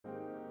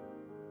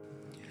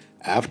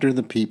After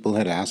the people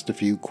had asked a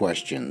few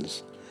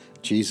questions,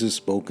 Jesus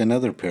spoke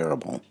another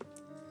parable.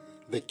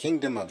 The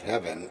kingdom of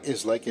heaven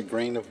is like a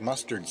grain of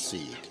mustard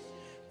seed,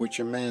 which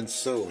a man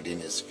sowed in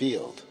his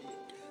field.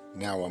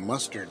 Now a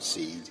mustard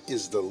seed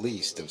is the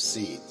least of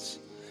seeds,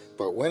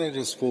 but when it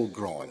is full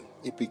grown,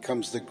 it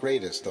becomes the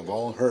greatest of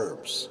all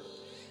herbs,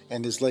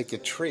 and is like a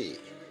tree,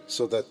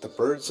 so that the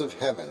birds of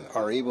heaven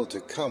are able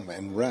to come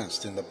and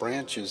rest in the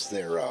branches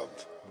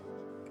thereof.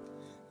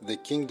 The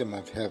kingdom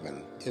of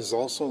heaven is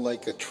also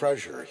like a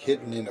treasure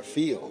hidden in a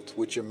field,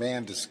 which a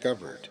man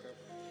discovered.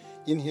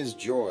 In his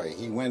joy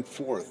he went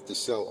forth to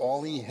sell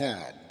all he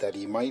had, that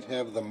he might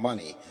have the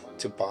money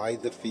to buy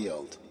the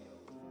field.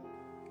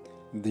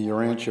 The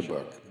URANTIA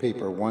book,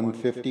 paper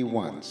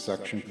 151,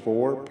 section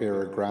 4,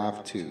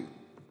 paragraph 2.